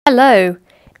Hello!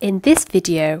 In this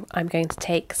video I'm going to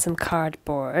take some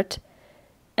cardboard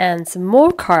and some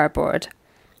more cardboard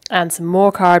and some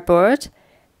more cardboard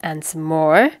and some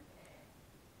more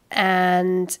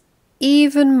and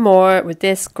even more with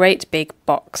this great big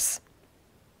box.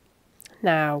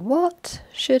 Now what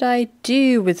should I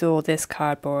do with all this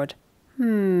cardboard?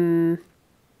 Let's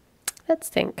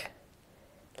think.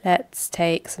 Let's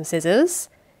take some scissors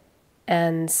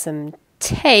and some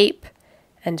tape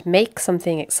and make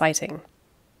something exciting.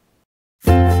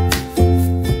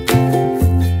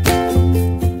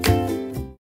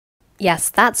 Yes,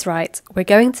 that's right. We're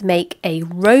going to make a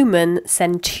Roman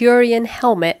centurion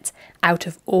helmet out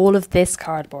of all of this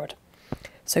cardboard.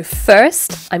 So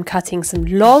first, I'm cutting some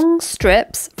long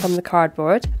strips from the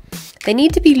cardboard. They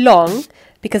need to be long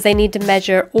because they need to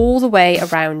measure all the way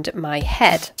around my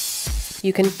head.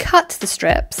 You can cut the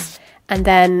strips and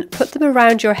then put them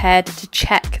around your head to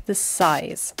check the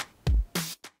size.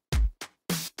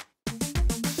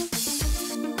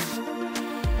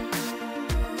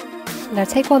 Now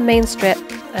take one main strip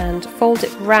and fold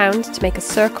it round to make a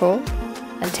circle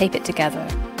and tape it together.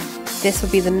 This will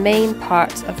be the main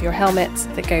part of your helmet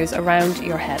that goes around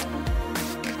your head.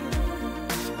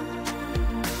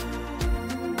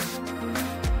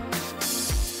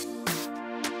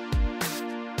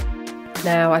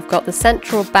 Now I've got the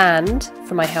central band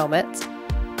for my helmet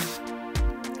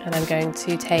and I'm going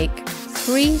to take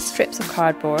 3 strips of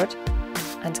cardboard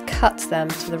and cut them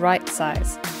to the right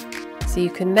size. So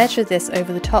you can measure this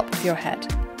over the top of your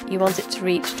head. You want it to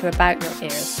reach to about your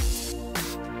ears.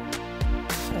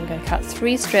 I'm going to cut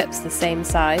 3 strips the same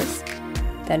size,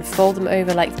 then fold them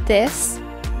over like this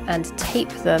and tape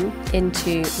them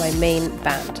into my main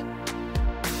band.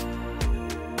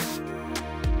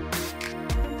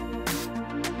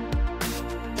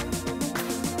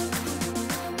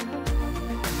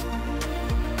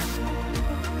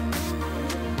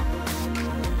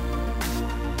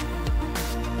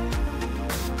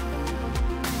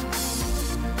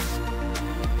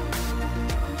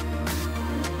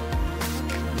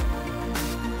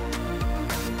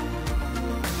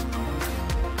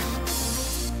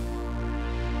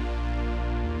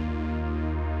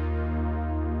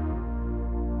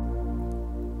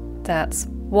 That's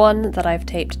one that I've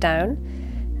taped down.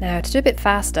 Now to do a bit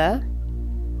faster,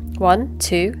 1,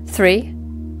 2, 3.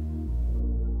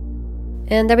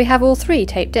 And there we have all 3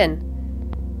 taped in.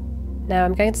 Now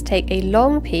I'm going to take a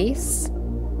long piece,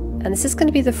 and this is going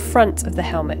to be the front of the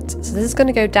helmet. So this is going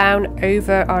to go down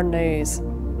over our nose.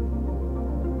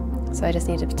 So I just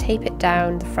need to tape it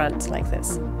down the front like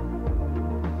this.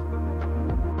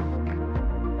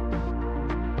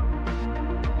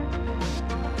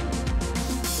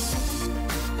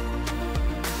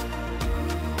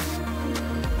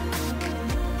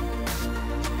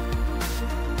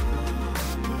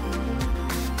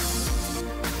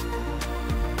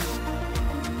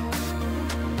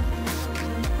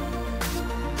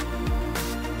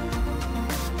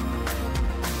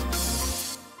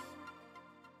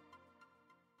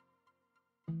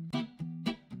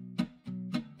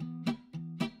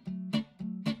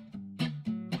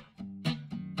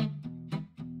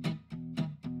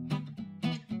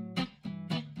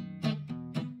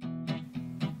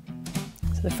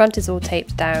 So the front is all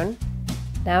taped down.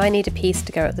 Now I need a piece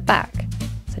to go at the back.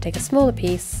 So take a smaller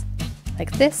piece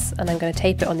like this and I'm going to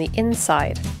tape it on the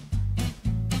inside.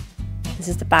 This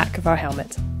is the back of our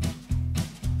helmet.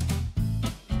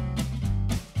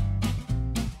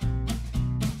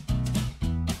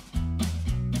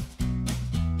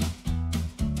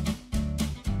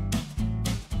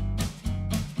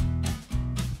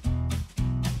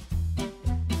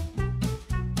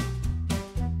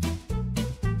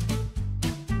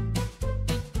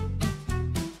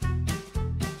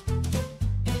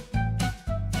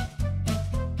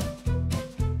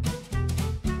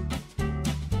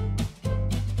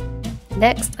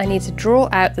 Next, I need to draw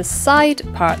out the side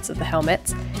parts of the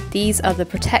helmet. These are the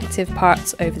protective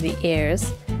parts over the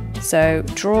ears. So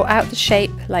draw out the shape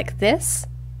like this.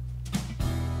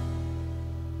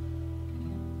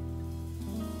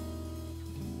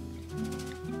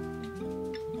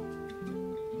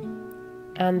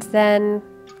 And then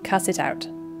cut it out.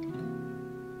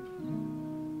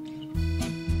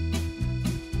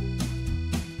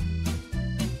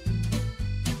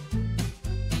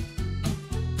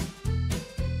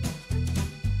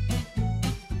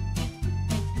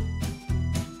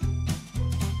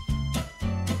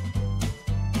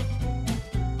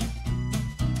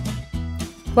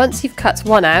 Once you've cut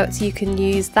one out, you can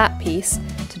use that piece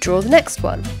to draw the next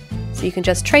one. So you can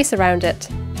just trace around it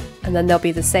and then they'll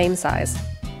be the same size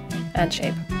and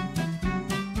shape.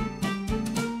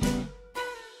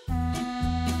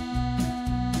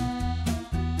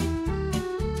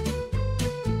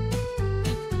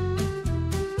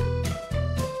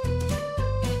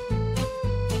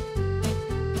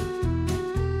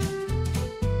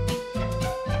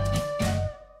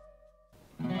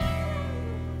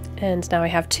 And now I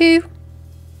have 2.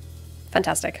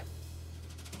 Fantastic.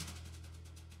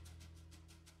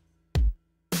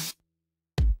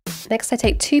 Next I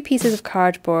take 2 pieces of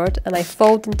cardboard and I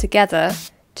fold them together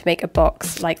to make a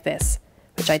box like this,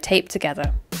 which I tape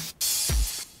together.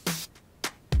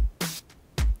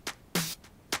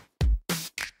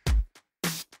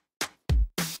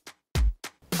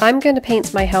 I'm going to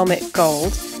paint my helmet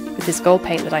gold with this gold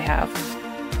paint that I have.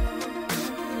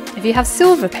 If you have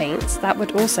silver paints, that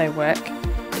would also work.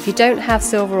 If you don't have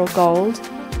silver or gold,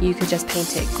 you could just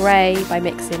paint it grey by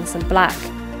mixing some black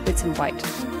with some white.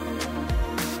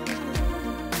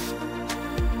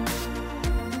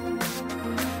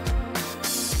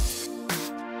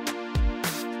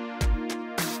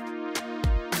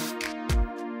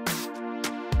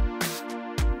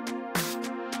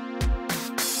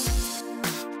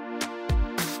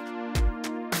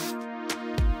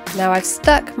 Now I've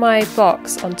stuck my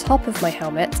box on top of my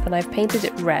helmet and I've painted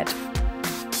it red.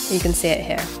 You can see it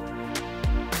here.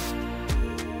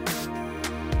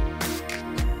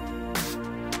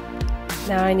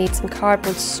 Now I need some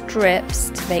cardboard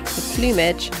strips to make the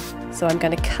plumage, so I'm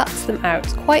going to cut them out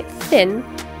quite thin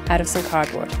out of some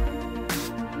cardboard.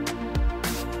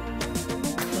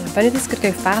 If only this could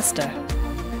go faster.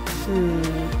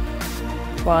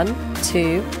 1,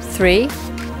 2, 3.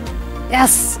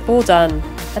 Yes, all done.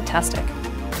 Fantastic.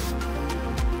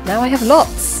 Now I have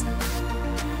lots.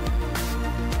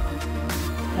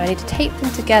 Now I need to tape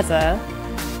them together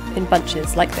in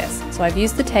bunches like this. So I've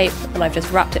used the tape and I've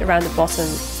just wrapped it around the bottom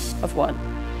of one.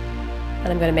 And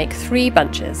I'm going to make 3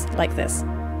 bunches like this.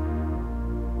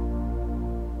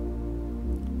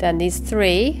 Then these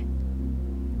 3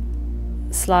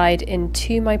 slide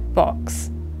into my box,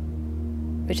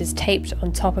 which is taped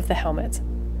on top of the helmet.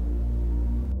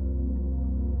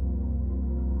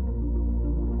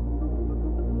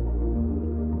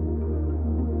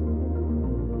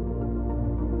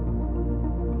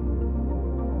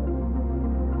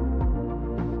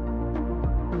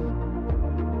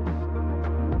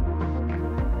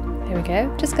 There we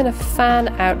go. Just going to fan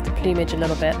out the plumage a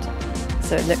little bit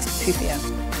so it looks poofier.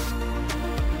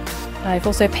 I've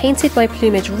also painted my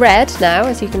plumage red now,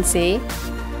 as you can see,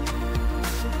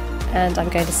 and I'm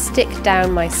going to stick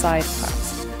down my side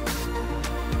parts.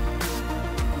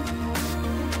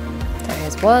 So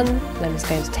here's one, and I'm just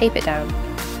going to tape it down.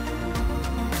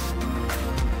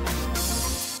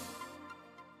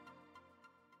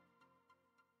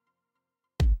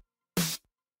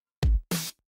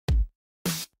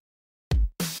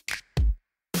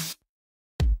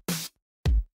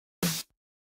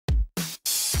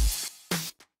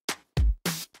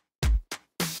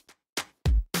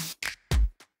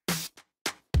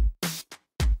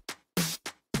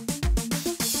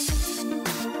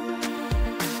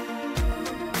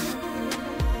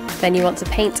 Then you want to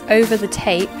paint over the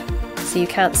tape so you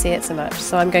can't see it so much.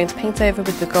 So I'm going to paint over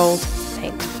with the gold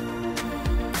paint.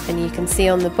 And you can see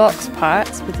on the box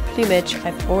parts with the plumage,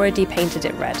 I've already painted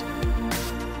it red.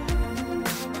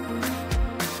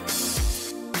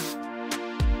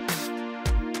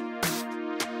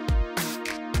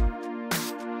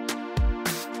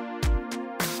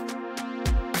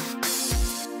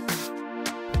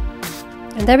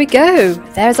 And there we go,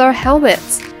 there's our helmet.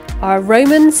 Our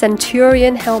Roman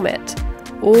centurion helmet,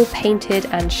 all painted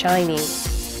and shiny.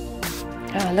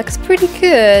 Oh, looks pretty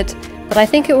good, but I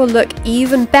think it will look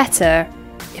even better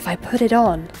if I put it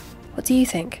on. What do you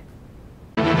think?